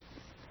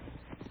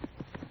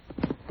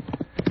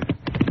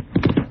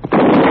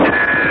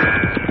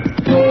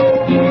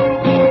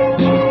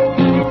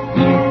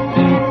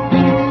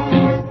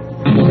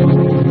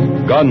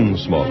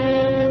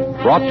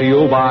Gunsmoke. Brought to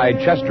you by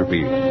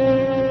Chesterfield.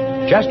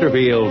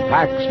 Chesterfield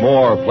packs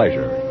more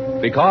pleasure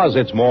because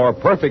it's more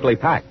perfectly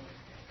packed,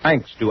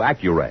 thanks to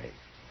Accuray.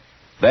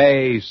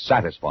 They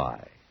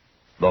satisfy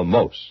the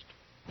most.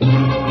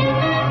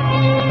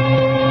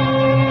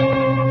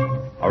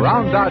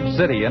 Around Dodge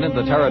City and in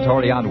the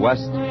territory on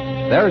West,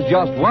 there's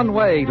just one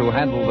way to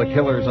handle the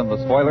killers and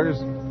the spoilers,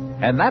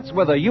 and that's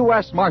with a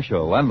U.S.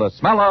 Marshal and the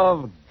smell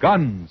of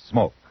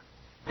Gunsmoke.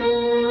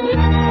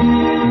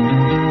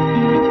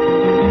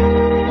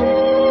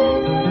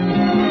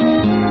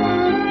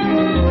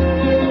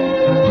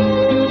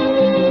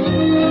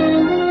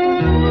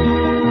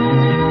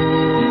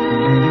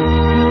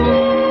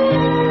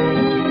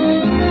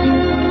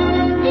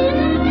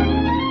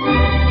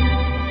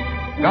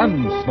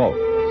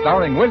 Gunsmoke,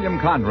 starring William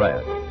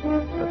Conrad.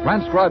 The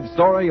transcribed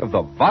story of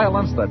the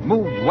violence that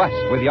moved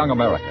west with young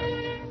America.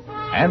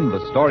 And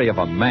the story of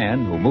a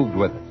man who moved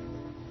with it.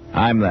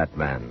 I'm that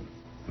man,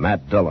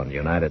 Matt Dillon,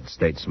 United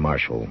States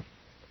Marshal.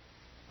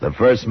 The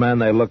first man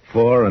they look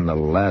for and the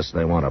last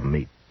they want to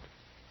meet.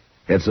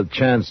 It's a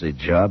chancy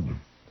job,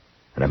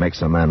 and it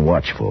makes a man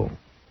watchful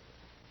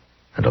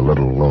and a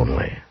little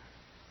lonely.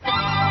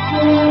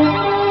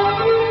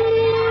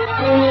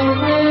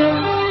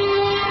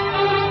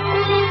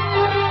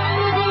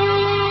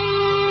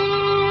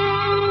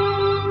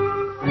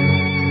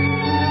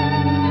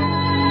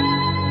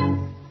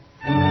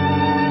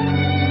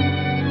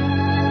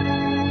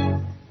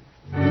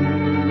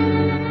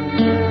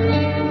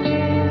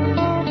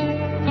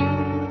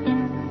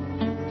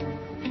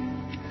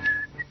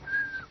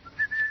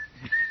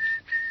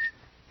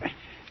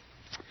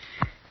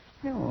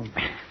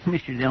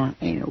 Mr. Dillon,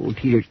 ain't old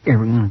Teeter's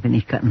ever going to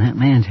finish cutting that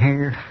man's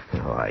hair? Oh,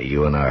 are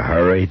you in a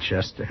hurry,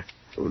 Chester?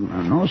 Oh,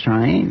 no, sir,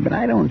 I ain't, but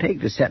I don't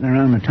take to sitting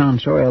around the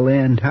tonsorial the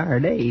entire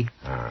day.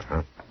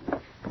 Uh-huh.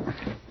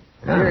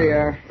 Here you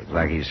are. Looks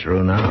like he's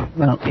through now.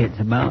 Well, it's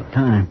about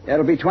time.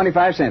 That'll be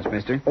 25 cents,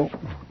 mister. Oh,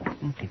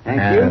 okay,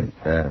 thank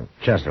you.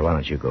 Chester, why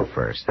don't you go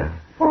first, huh?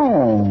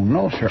 Oh,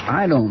 no, sir,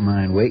 I don't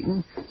mind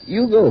waiting.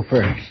 You go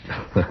first.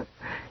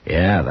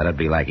 Yeah, that'd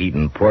be like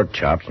eating pork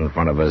chops in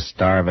front of a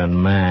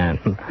starving man.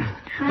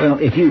 Well,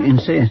 if you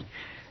insist.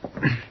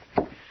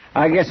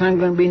 I guess I'm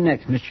going to be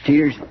next, Mr.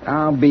 Teeters.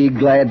 I'll be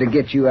glad to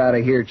get you out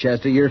of here,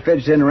 Chester. You're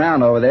fidgeting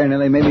around over there, and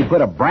then they made me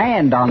put a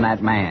brand on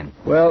that man.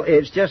 Well,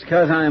 it's just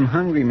 'cause I'm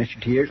hungry,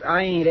 Mr. Teeters.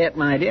 I ain't at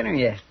my dinner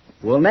yet.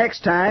 Well,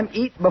 next time,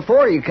 eat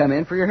before you come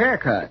in for your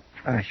haircut.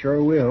 I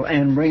sure will,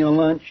 and bring a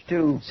lunch,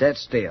 too. Sit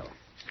still.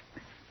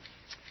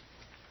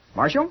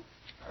 Marshal?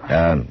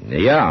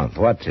 Yeah,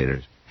 what,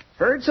 Teeters?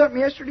 Heard something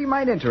yesterday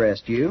might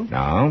interest you.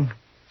 No?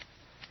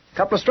 A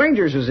couple of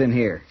strangers was in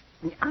here.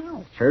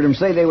 Ow. Heard them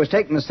say they was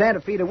taking the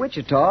Santa Fe to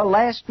Wichita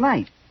last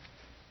night.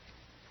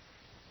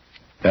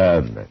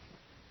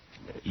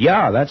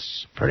 Yeah,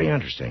 that's pretty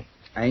interesting.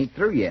 I ain't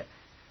through yet.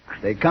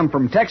 They come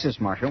from Texas,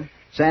 Marshal.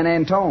 San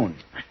Antone.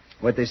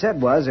 What they said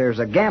was there's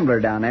a gambler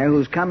down there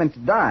who's coming to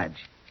Dodge.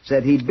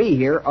 Said he'd be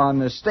here on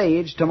the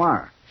stage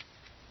tomorrow.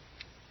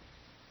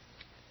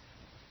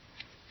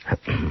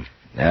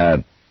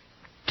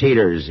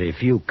 Teeters,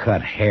 if you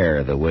cut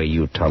hair the way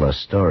you tell a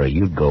story,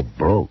 you'd go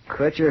broke.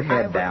 Put your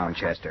head down,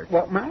 Chester.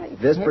 What, my?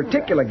 This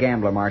particular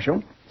gambler,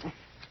 Marshal,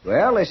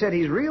 well, they said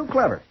he's real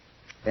clever.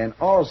 And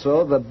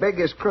also the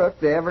biggest crook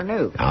they ever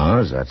knew. Oh,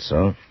 is that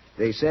so?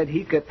 They said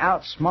he could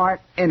outsmart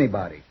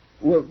anybody.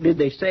 Well, did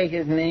they say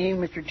his name,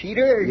 Mr.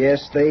 Teeter?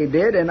 Yes, they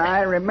did, and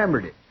I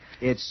remembered it.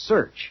 It's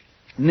Search.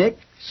 Nick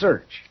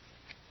Search.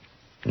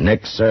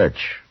 Nick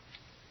Search.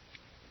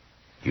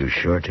 You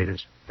sure,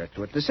 Teeters? That's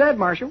what they said,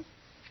 Marshal.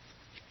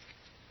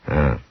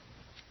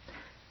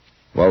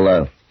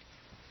 Well,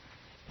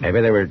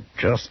 maybe they were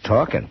just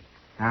talking.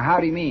 Now, how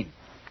do you mean?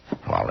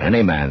 Well,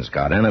 any man's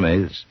got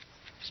enemies,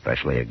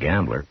 especially a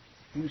gambler.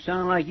 You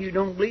sound like you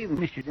don't believe him,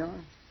 Mr.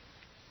 Dillon.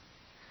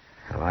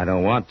 Well, I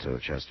don't want to,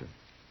 Chester.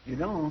 You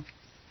don't?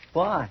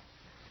 Why?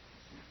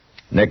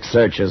 Nick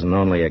Search isn't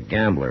only a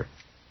gambler.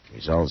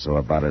 He's also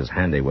about as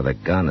handy with a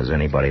gun as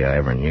anybody I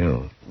ever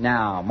knew.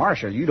 Now,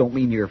 Marshal, you don't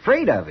mean you're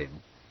afraid of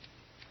him.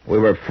 We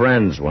were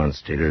friends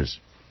once, Teeters.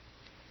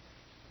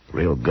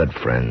 Real good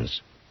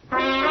friends.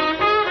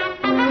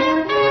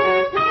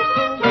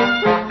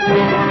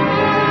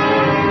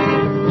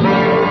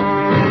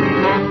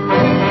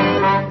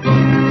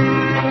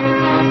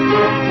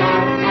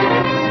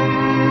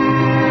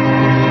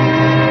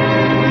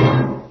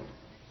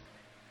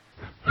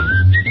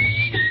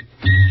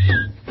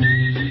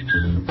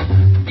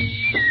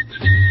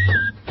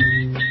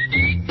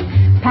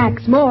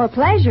 Packs more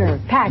pleasure,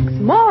 packs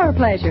more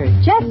pleasure.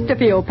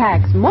 Chesterfield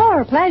packs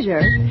more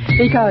pleasure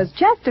because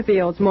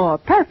Chesterfield's more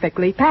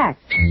perfectly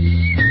packed.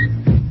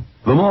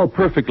 The more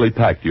perfectly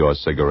packed your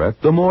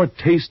cigarette, the more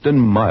taste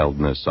and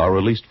mildness are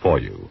released for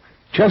you.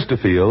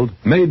 Chesterfield,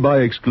 made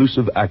by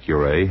exclusive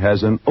Accuray,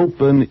 has an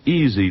open,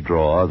 easy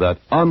drawer that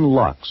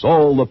unlocks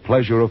all the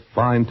pleasure of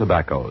fine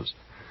tobaccos.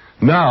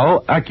 Now,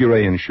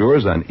 Accuray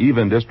ensures an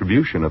even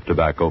distribution of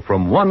tobacco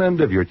from one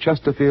end of your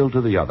Chesterfield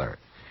to the other.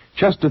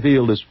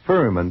 Chesterfield is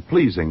firm and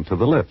pleasing to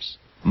the lips,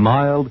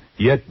 mild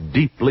yet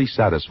deeply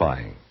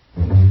satisfying.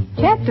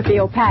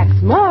 Chesterfield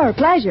packs more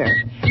pleasure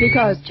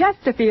because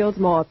Chesterfield's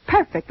more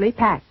perfectly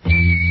packed.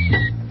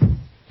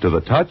 To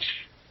the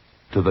touch,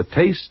 to the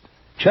taste,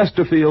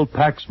 Chesterfield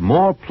packs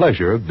more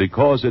pleasure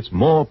because it's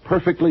more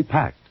perfectly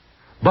packed.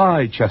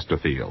 Buy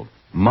Chesterfield.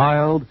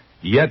 Mild,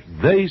 yet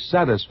they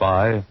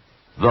satisfy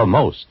the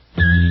most.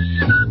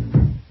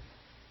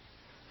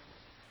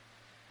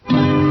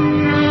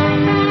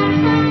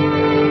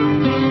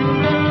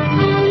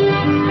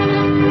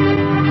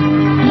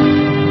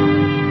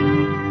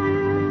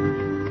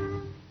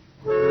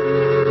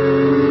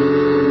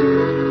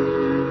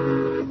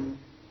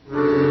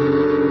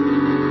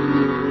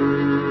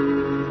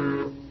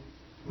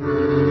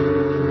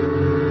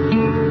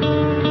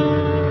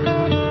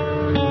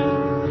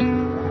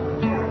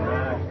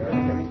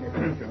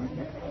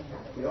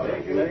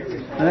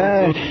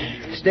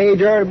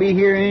 Stage ought to be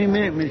here any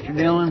minute, Mr.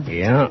 Dillon.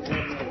 Yeah.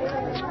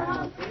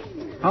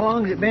 How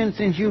long has it been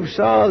since you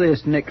saw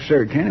this Nick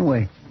Search,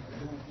 anyway?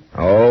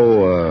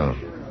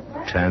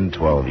 10,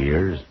 12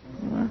 years.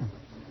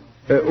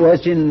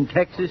 Was in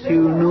Texas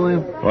you knew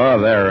him? Well,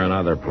 there and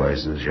other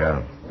places,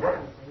 yeah.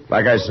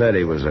 Like I said,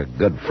 he was a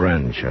good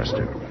friend,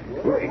 Chester.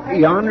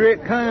 Yonder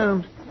it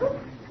comes.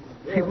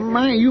 Hey,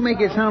 my, you make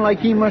it sound like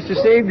he must have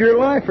saved your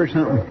life or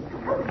something.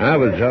 I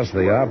was just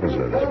the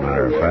opposite, as a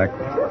matter of fact.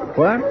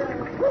 What?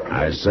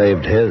 I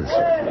saved his.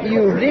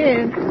 You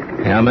did?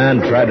 Yeah, a man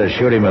tried to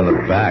shoot him in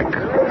the back,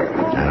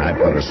 and I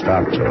put a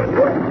stop to it.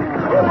 Well.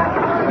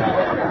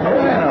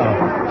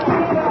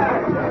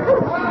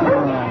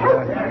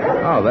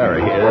 Oh, there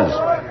he is.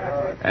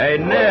 Hey,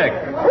 Nick.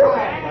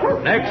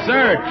 Nick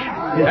Search.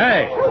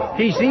 Hey.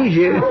 He sees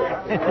you.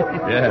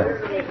 Yeah.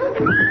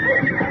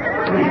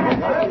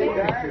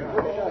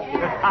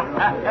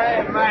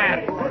 Hey,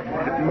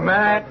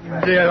 Matt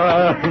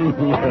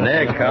Dillon.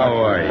 Nick, how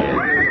are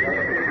you?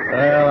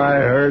 Well, I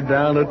heard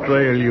down the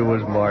trail you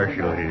was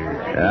marshal here.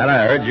 And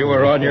I heard you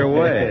were on your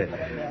way.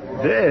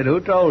 Did? Who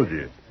told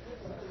you?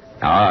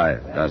 Oh,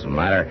 it doesn't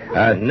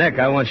matter. Nick,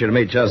 I want you to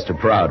meet Chester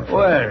Proudfoot.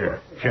 Where?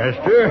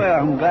 Chester?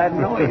 Well, I'm glad to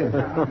know you.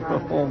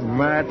 Oh,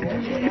 Matt,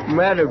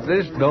 if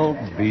this don't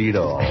beat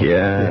all.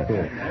 Yeah.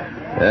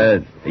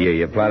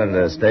 You planning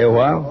to stay a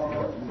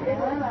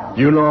while?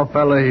 You know a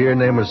fella here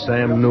named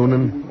Sam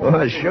Noonan?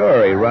 Well,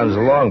 sure. He runs a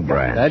Long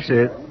Branch. That's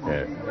it.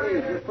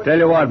 Yeah. Tell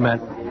you what,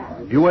 Matt.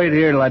 You wait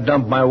here till I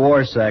dump my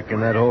war sack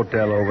in that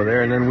hotel over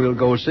there, and then we'll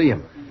go see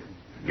him.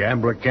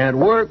 Gambler can't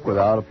work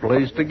without a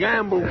place to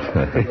gamble.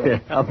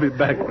 I'll be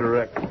back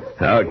directly.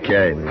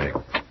 Okay, Nick.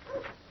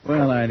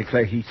 Well, I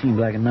declare he seems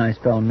like a nice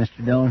fellow,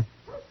 Mr. Dillon.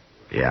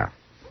 Yeah.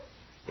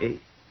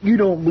 You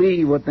don't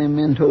believe what them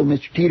men told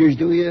Mr. Teeters,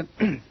 do you?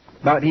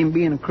 About him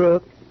being a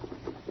crook?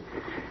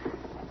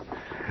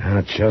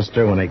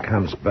 Chester, when he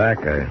comes back,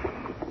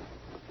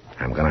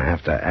 I'm going to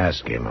have to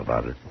ask him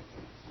about it.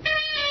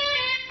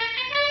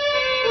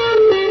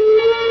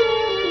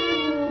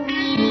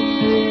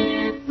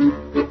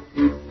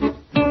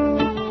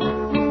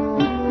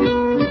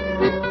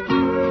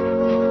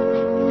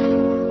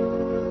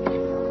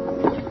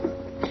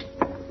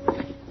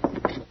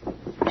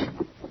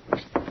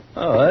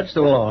 Oh, that's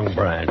the Long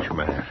Branch,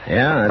 man.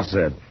 Yeah, that's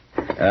it.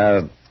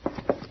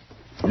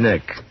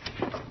 Nick.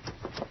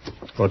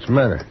 What's the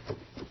matter?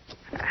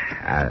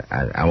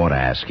 I want to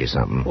ask you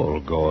something. Well,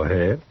 go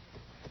ahead.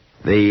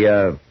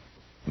 The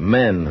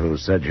men who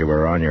said you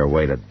were on your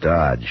way to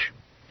Dodge,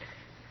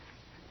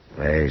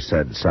 they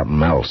said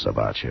something else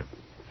about you.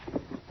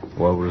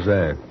 What was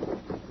that?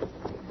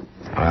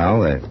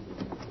 Well,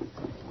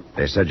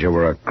 they said you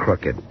were a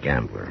crooked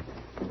gambler.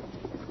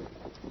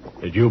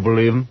 Did you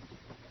believe them?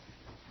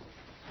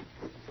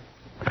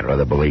 I'd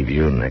rather believe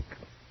you, Nick.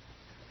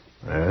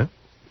 Huh?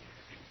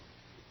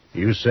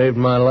 You saved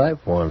my life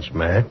once,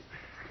 Matt.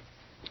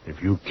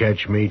 If you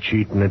catch me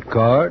cheating at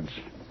cards,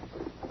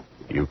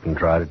 you can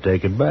try to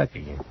take it back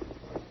again.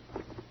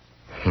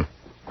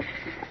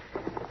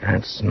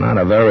 That's not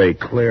a very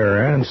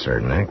clear answer,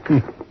 Nick.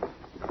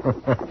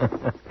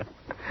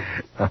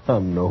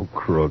 I'm no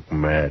crook,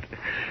 Matt.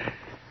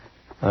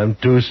 I'm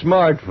too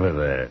smart for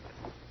that.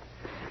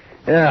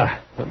 Yeah,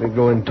 let me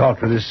go and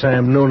talk to this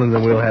Sam Noonan,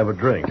 then we'll have a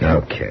drink.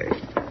 Okay.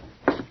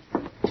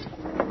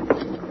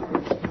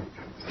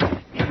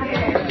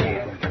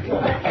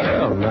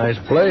 Well, nice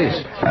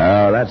place.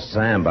 Oh, that's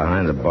Sam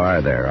behind the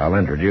bar there. I'll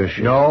introduce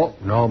you.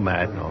 No,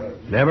 Matt, no.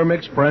 Never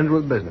mix friends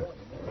with business.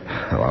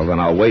 Well, then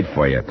I'll wait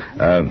for you.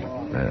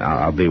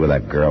 I'll be with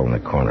that girl in the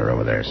corner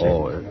over there, see?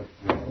 Oh,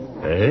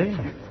 eh?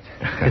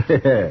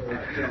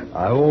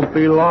 I won't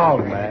be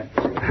long, Matt.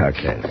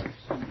 Okay.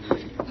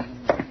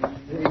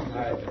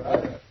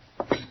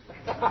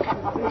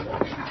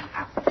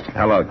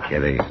 Hello,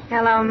 Kitty.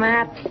 Hello,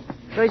 Matt.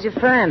 Who's your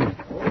friend?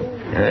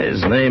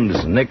 His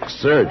name's Nick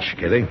Search,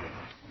 Kitty.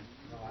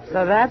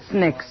 So that's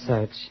Nick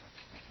Search.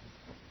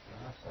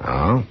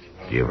 Oh,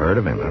 you've heard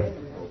of him, huh?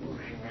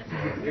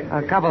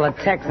 A couple of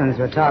Texans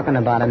were talking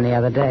about him the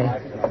other day.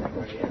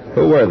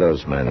 Who were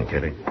those men,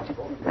 Kitty?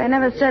 They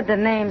never said their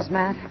names,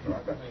 Matt.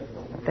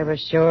 But they were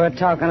sure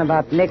talking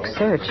about Nick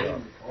Search.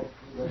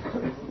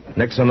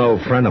 Nick's an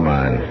old friend of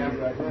mine,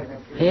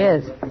 He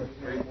is.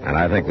 and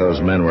I think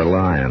those men were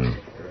lying.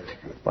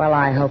 Well,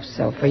 I hope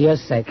so, for your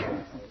sake.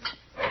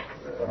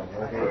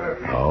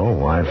 Oh,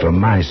 why for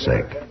my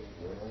sake?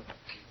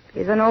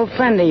 He's an old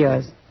friend of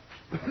yours.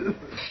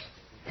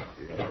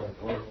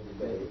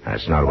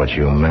 That's not what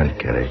you meant,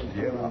 Kitty.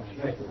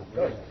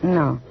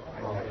 No.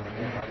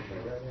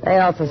 They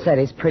also said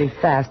he's pretty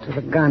fast with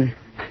a gun.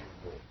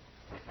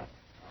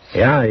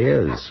 Yeah, he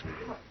is.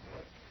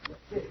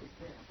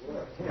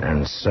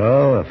 And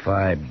so, if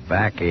I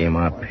back him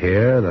up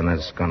here, then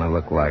it's going to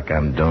look like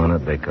I'm doing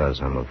it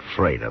because I'm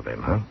afraid of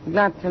him, huh?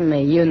 Not to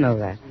me. You know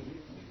that.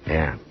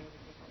 Yeah.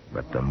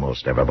 But to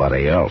most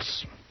everybody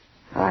else.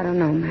 I don't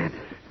know, Matt.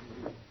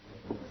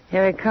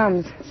 Here he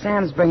comes.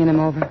 Sam's bringing him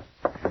over.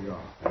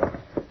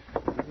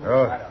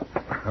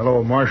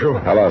 Hello, Marshal.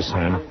 Hello,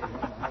 Sam.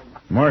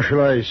 Marshal,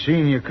 I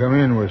seen you come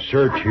in with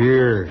Search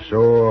here,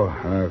 so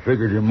I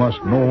figured you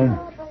must know him.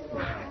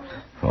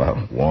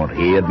 Well, won't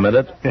he admit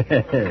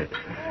it?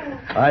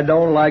 I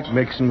don't like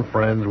mixing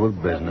friends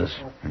with business.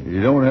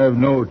 You don't have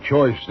no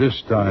choice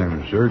this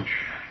time, Search.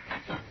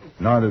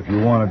 Not if you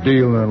want to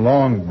deal in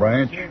Long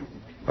Branch.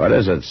 What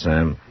is it,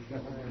 Sam?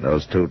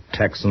 Those two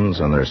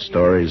Texans and their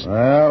stories?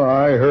 Well,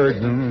 I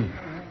heard them.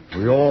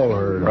 We all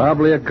heard them.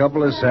 Probably a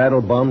couple of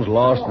saddle bums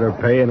lost their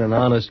pay in an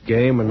honest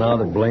game, and now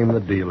they blame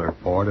the dealer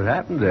for it. It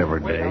happens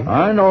every day.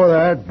 I know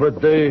that, but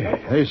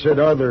they said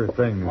other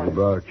things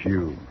about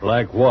you.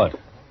 Like what?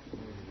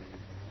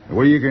 The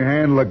way you can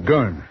handle a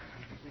gun.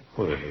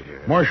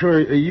 Marshal,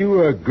 are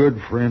you a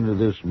good friend of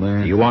this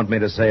man? You want me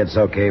to say it's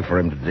okay for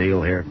him to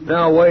deal here?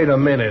 Now, wait a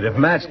minute. If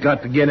Matt's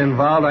got to get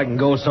involved, I can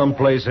go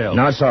someplace else.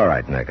 No, it's all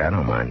right, Nick. I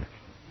don't mind.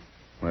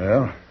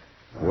 Well,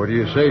 what do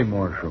you say,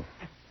 Marshal?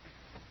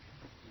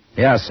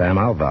 Yeah, Sam,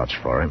 I'll vouch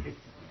for him.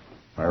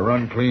 I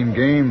run clean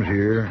games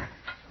here.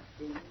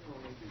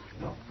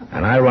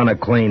 And I run a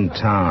clean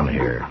town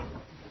here.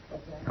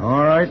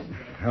 All right.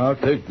 I'll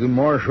take the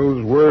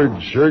Marshal's word,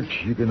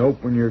 Search. You can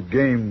open your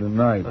game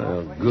tonight.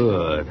 Oh,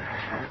 good.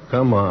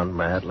 Come on,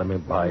 Matt. Let me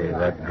buy you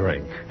that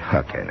drink.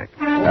 Okay, Nick.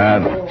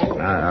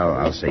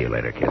 I'll see you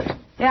later, Kitty.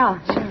 Yeah,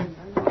 sure.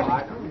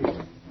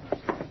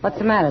 What's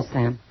the matter,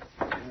 Sam?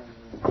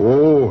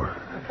 Oh,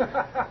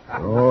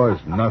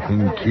 it's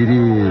nothing,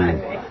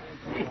 Kitty.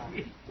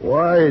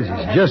 Why,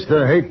 it's just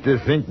I hate to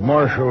think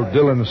Marshal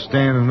Dillon's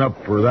standing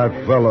up for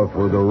that fella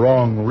for the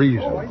wrong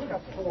reason.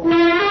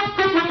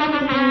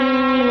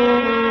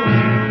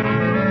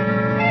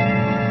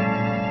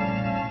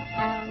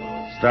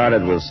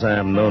 Started with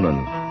Sam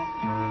Noonan.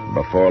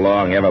 Before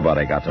long,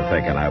 everybody got to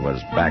thinking I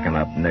was backing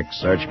up Nick's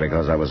search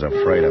because I was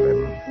afraid of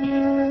him.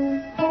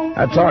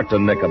 I talked to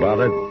Nick about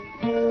it,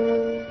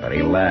 but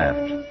he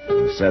laughed.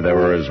 He said there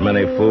were as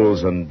many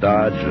fools in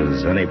Dodge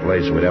as any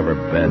place we'd ever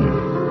been.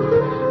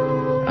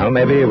 Well,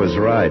 maybe he was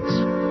right.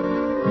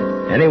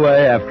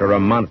 Anyway, after a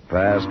month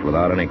passed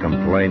without any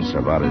complaints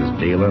about his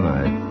dealing,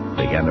 I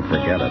began to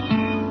forget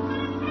it.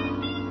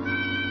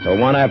 So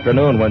one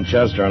afternoon when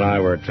Chester and I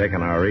were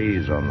taking our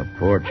ease on the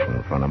porch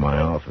in front of my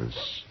office.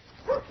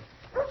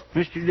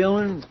 Mr.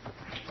 Dillon,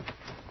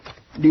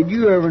 did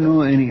you ever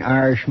know any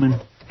Irishmen?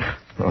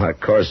 Well, of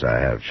course I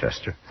have,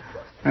 Chester.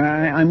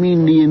 I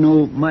mean, do you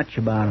know much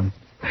about them?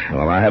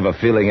 Well, I have a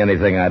feeling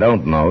anything I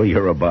don't know,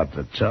 you're about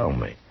to tell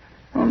me.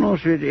 Oh, no,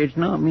 sir, it's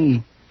not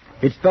me.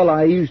 It's a fellow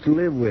I used to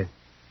live with.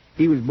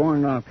 He was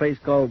born on a place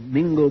called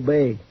Dingle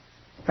Bay.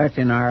 That's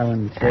in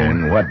Ireland, sir.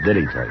 And what did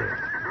he tell you?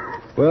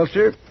 Well,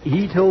 sir,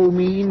 he told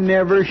me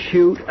never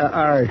shoot a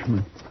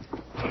Irishman.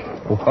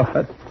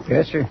 What?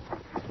 Yes, sir.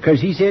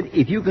 Because he said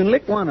if you can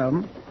lick one of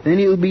them, then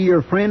he'll be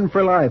your friend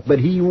for life. But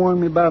he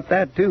warned me about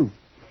that, too.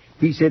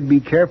 He said be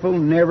careful,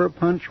 never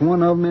punch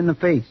one of them in the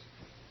face.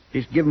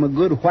 Just give him a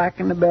good whack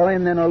in the belly,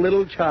 and then a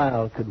little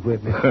child could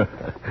whip him.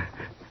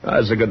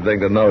 That's a good thing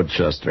to know,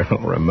 Chester. I'll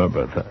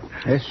remember that.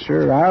 Yes,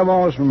 sir, I've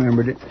always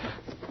remembered it.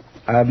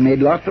 I've made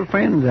lots of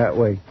friends that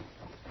way.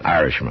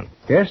 Irishmen.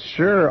 Yes,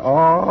 sir,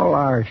 all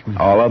Irishmen.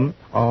 All of them?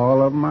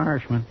 All of them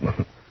Irishmen.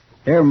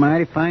 They're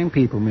mighty fine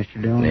people,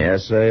 Mr. Dillon.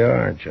 Yes, they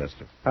are,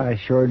 Chester. I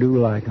sure do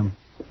like them.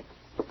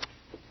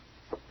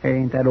 Hey,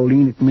 ain't that old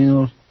Enoch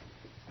Mills?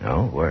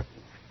 No, where?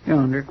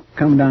 Yonder,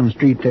 coming down the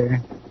street there.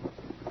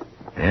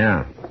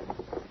 Yeah.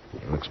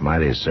 He looks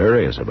mighty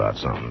serious about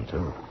something,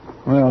 too.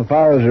 Well, if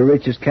I was the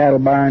richest cattle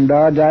buyer in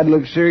Dodge, I'd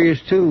look serious,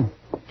 too.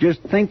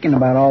 Just thinking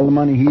about all the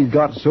money he's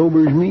got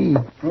sobers me.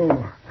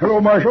 Oh,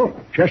 hello, Marshal.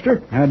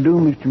 Chester? How do,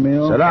 Mr.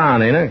 Mills? Sit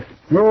down, Enoch.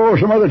 No,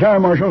 some other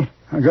time, Marshal.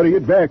 I gotta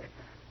get back.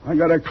 I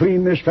gotta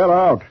clean this fella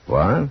out.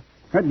 What?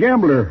 That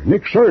gambler,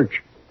 Nick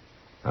Search.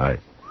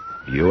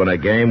 You in a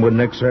game with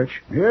Nick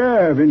Search?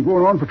 Yeah, I've been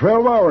going on for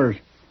 12 hours.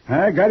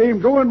 I got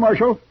him going,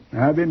 Marshal.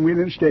 I've been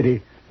winning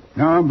steady.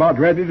 Now I'm about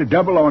ready to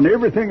double on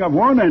everything I've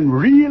won and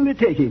really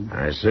take him.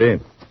 I see.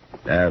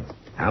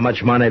 How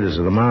much money does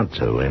it amount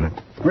to, Enoch?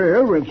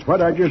 Well, it's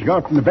what I just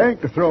got from the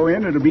bank to throw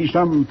in. It'll be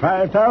some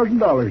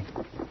 $5,000.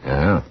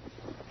 Yeah.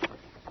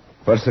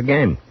 What's the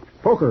game?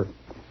 Poker.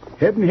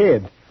 Head and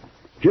head.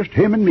 Just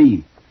him and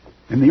me.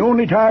 And the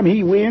only time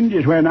he wins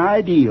is when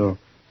I deal.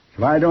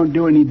 So I don't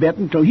do any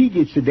betting till he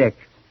gets the deck.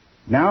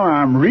 Now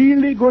I'm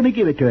really going to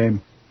give it to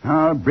him.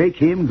 I'll break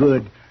him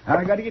good.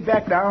 I got to get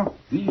back now.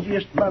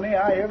 Easiest money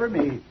I ever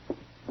made.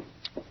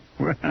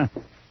 Well,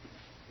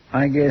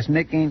 I guess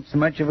Nick ain't so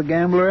much of a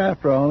gambler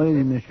after all, is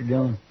he, Mr.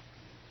 Dillon?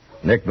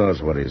 Nick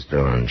knows what he's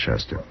doing,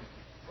 Chester.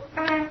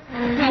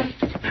 I'm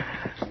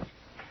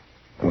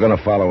going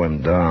to follow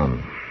him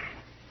down.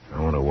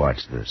 I want to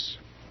watch this.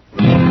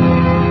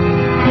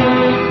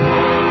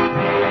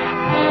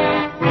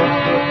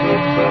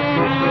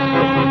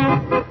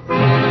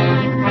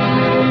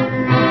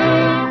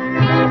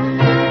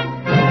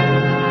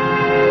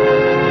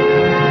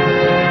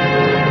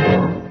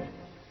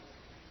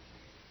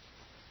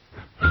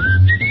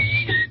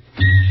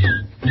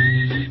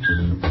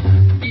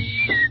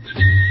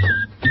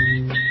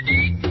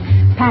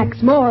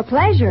 Packs more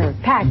pleasure,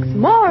 packs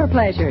more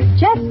pleasure.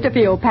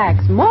 Chesterfield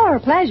packs more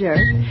pleasure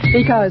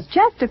because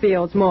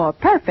Chesterfield's more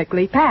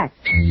perfectly packed.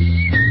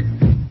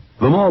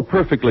 The more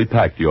perfectly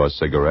packed your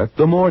cigarette,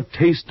 the more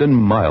taste and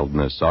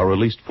mildness are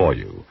released for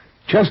you.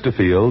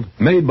 Chesterfield,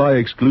 made by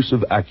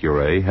exclusive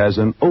Accuray, has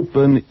an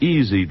open,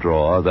 easy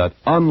drawer that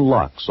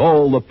unlocks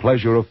all the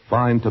pleasure of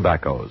fine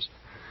tobaccos.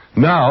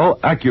 Now,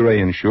 Accuray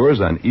ensures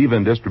an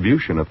even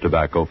distribution of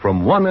tobacco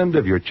from one end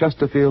of your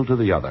Chesterfield to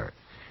the other.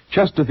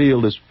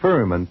 Chesterfield is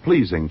firm and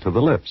pleasing to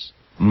the lips,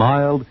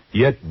 mild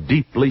yet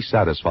deeply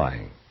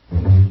satisfying.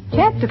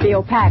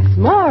 Chesterfield packs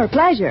more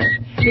pleasure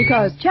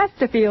because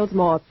Chesterfield's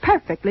more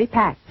perfectly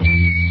packed.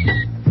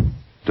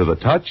 To the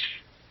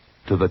touch,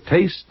 to the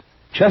taste,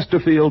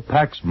 Chesterfield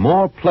packs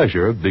more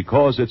pleasure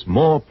because it's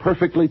more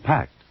perfectly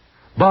packed.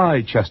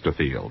 Buy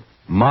Chesterfield,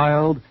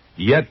 mild,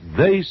 yet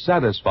they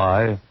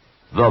satisfy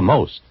the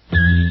most.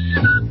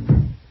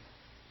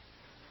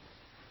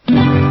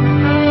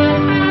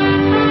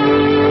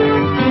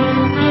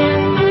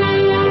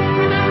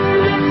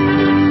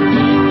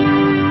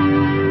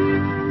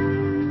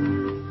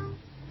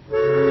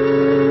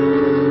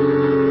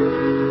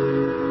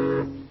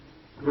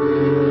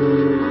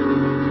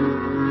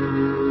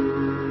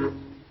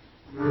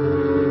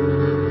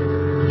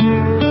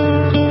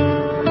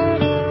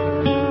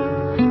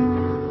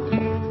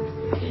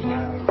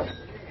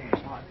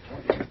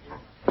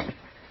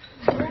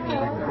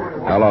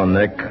 Hello,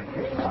 Nick.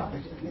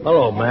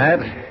 Hello, Matt.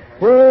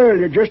 Well,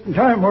 you're just in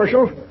time,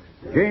 Marshal.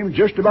 Game's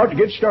just about to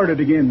get started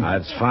again.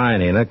 That's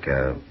fine, Enoch.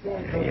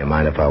 You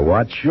mind if I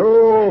watch?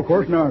 No, of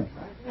course not.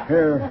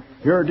 Here,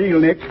 your deal,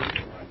 Nick.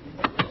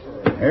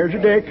 There's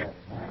your deck.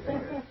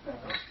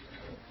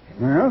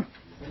 Well,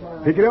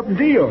 pick it up and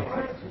deal.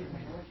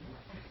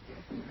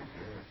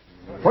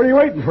 What are you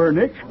waiting for,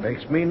 Nick?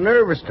 Makes me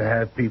nervous to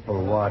have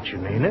people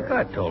watching, Enoch.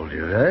 I told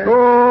you that.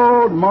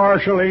 Oh,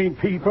 Marshal ain't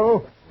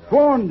people. Go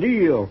on,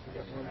 deal.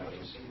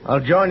 I'll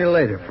join you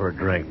later for a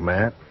drink,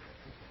 Matt.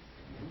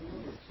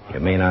 You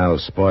mean I'll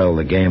spoil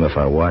the game if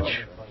I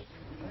watch?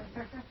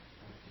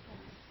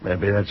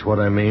 Maybe that's what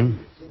I mean.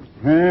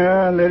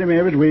 Well, let him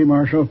have his way,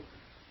 Marshal.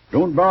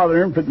 Don't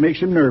bother him if it makes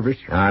him nervous.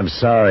 I'm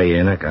sorry,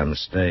 Enoch. I'm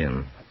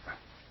staying.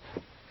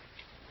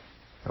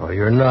 Oh,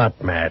 you're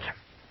not, Matt.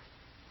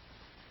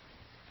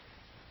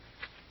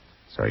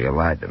 So you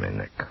lied to me,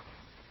 Nick.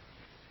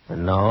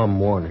 And now I'm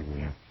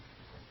warning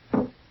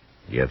you.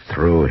 You're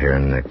through here,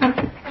 Nick.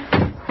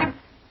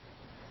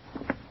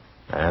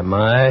 Am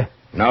I?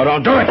 No,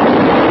 don't do it!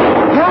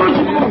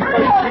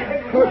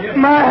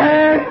 My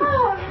hand!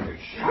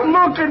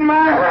 Look at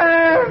my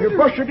hand! You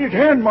busted his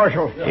hand,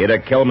 Marshal. He'd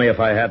have killed me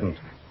if I hadn't.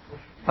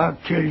 I'll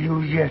kill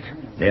you yet.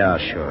 Yeah,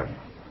 sure.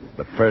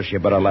 But first you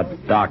better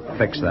let Doc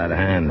fix that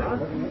hand.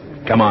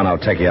 Come on, I'll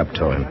take you up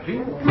to him.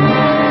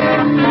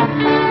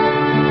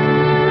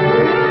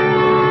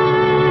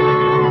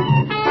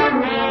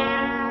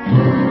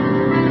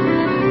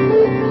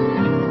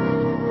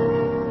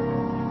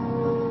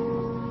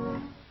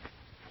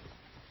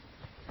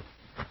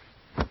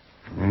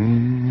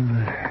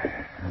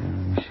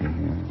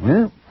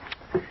 Well,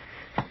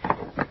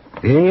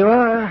 here you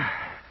are.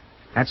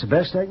 That's the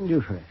best I can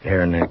do for you.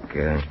 Here, Nick,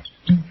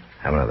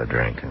 have another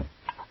drink.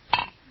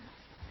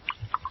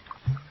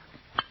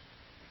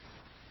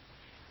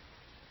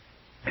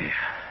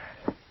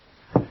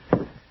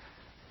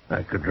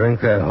 I could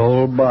drink that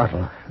whole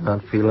bottle,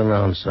 not feel an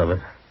ounce of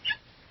it.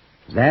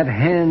 That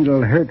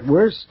hand'll hurt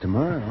worse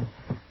tomorrow.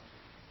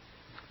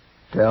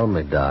 Tell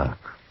me, Doc.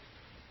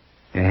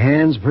 Your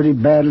hand's pretty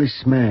badly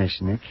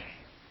smashed, Nick.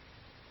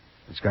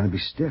 It's going to be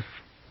stiff.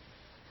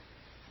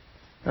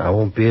 I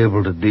won't be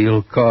able to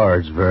deal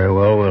cards very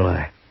well, will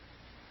I?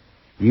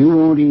 You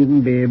won't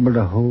even be able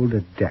to hold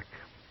a deck.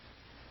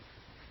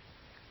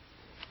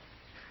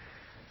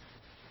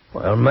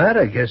 Well, Matt,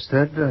 I guess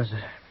that does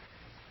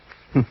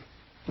it.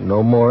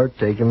 No more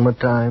taking my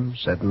time,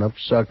 setting up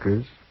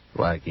suckers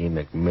like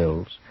Enoch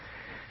Mills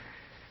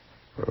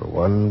for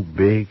one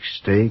big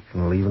stake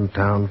and leaving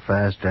town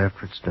fast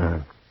after it's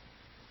done.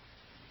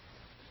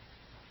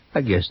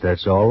 I guess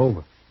that's all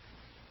over.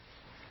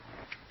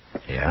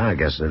 Yeah, I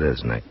guess it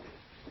is, Nick.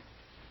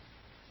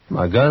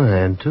 My gun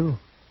hand, too.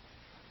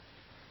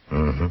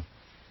 Mm-hmm.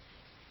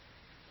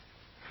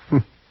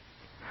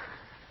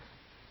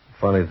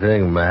 Funny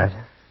thing, Matt.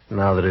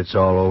 Now that it's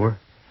all over,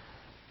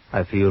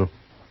 I feel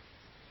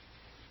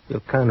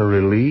kind of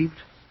relieved.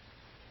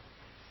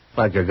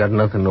 Like I got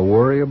nothing to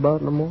worry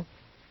about no more.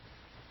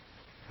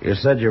 You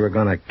said you were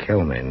going to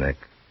kill me, Nick.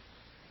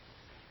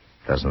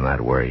 Doesn't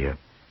that worry you?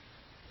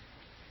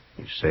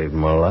 You saved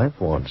my life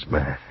once,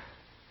 Matt.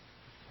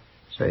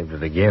 Saved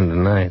it again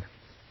tonight.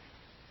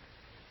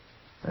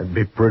 I'd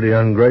be pretty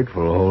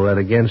ungrateful to hold that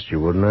against you,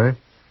 wouldn't I?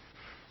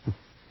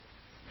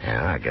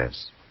 Yeah, I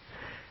guess.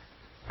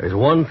 There's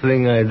one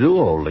thing I do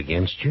hold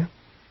against you.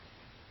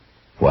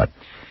 What?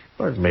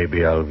 But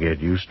maybe I'll get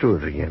used to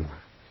it again.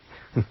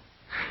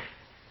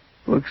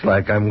 Looks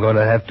like I'm going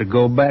to have to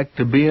go back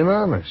to being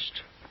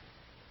honest.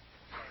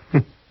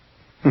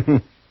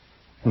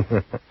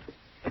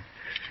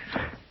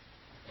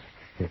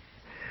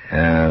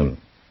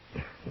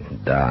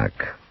 Doc.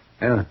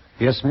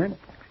 Yes, man?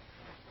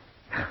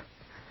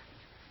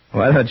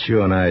 Why don't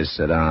you and I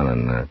sit down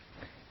and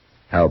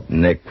help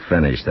Nick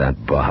finish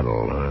that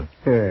bottle, huh?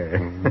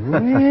 Well,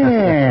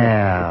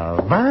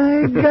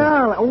 by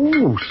golly.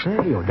 Oh,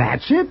 say,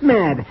 that's it,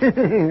 Matt.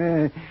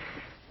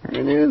 I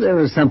knew there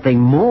was something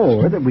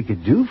more that we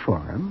could do for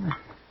him.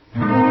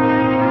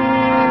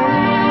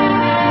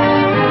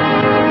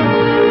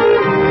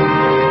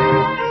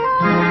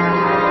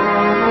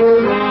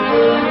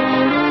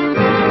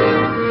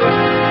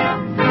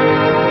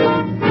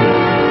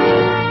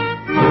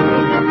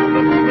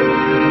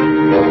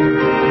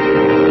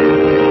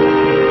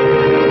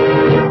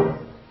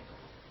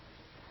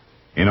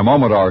 In a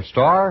moment, our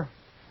star,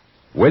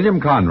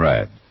 William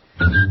Conrad.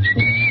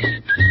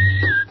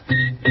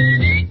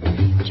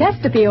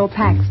 Chesterfield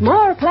packs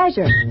more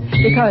pleasure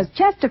because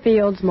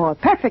Chesterfield's more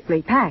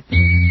perfectly packed.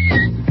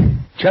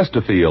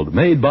 Chesterfield,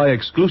 made by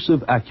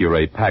exclusive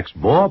Accuray, packs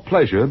more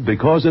pleasure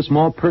because it's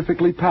more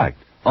perfectly packed.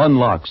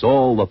 Unlocks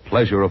all the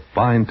pleasure of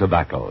fine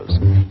tobaccos.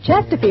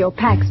 Chesterfield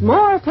packs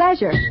more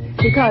pleasure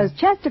because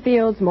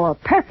Chesterfield's more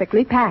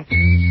perfectly packed.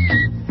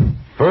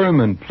 Firm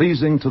and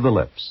pleasing to the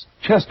lips.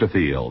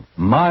 Chesterfield,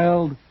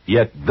 mild,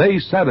 yet they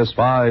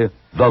satisfy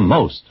the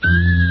most.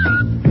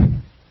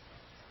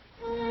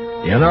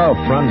 You know,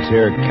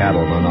 frontier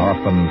cattlemen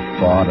often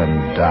fought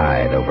and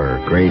died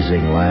over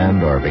grazing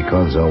land or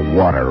because of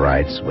water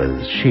rights with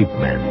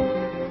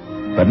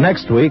sheepmen. But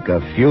next week, a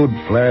feud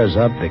flares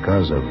up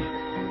because of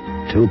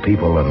two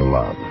people in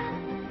love.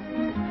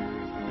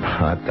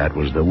 But that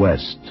was the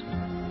West.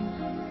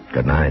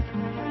 Good night.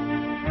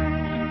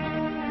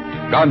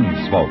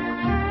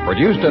 Gunsmoke,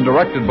 produced and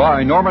directed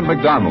by Norman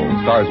McDonald,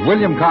 stars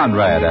William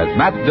Conrad as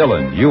Matt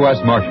Dillon,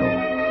 U.S. Marshal.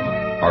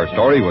 Our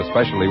story was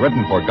specially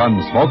written for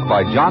Gunsmoke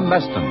by John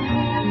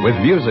Meston, with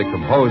music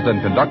composed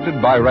and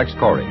conducted by Rex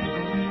Corey.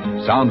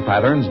 Sound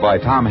patterns by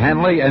Tom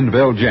Hanley and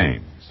Bill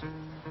James.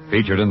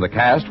 Featured in the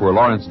cast were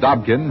Lawrence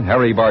Dobkin,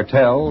 Harry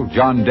Bartell,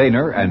 John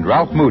Daner, and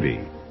Ralph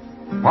Moody.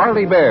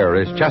 Parley Bear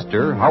is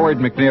Chester, Howard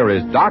McNear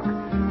is Doc,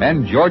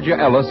 and Georgia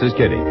Ellis is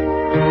Kitty.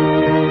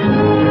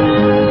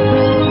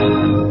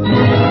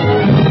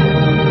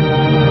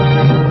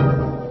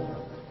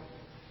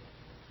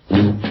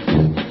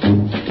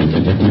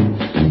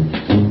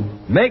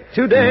 Make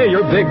today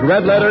your big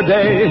red letter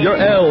day, your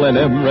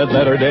L&M red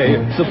letter day.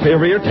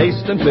 Superior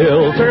taste and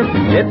filter,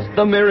 it's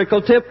the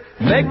miracle tip.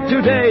 Make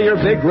today your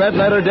big red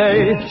letter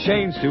day.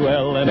 Change to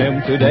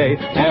L&M today.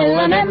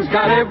 L&M's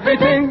got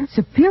everything.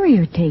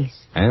 Superior taste.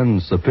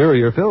 And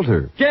superior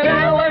filter. Get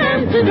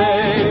L&M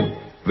today.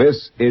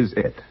 This is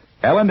it.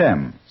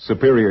 L&M,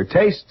 superior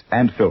taste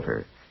and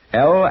filter.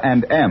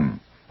 L&M,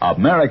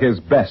 America's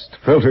best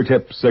filter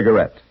tip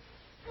cigarette.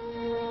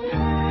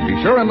 Be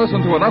sure and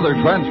listen to another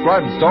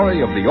transcribed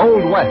story of the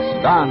Old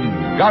West on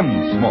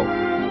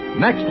Gunsmoke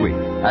next week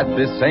at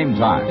this same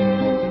time.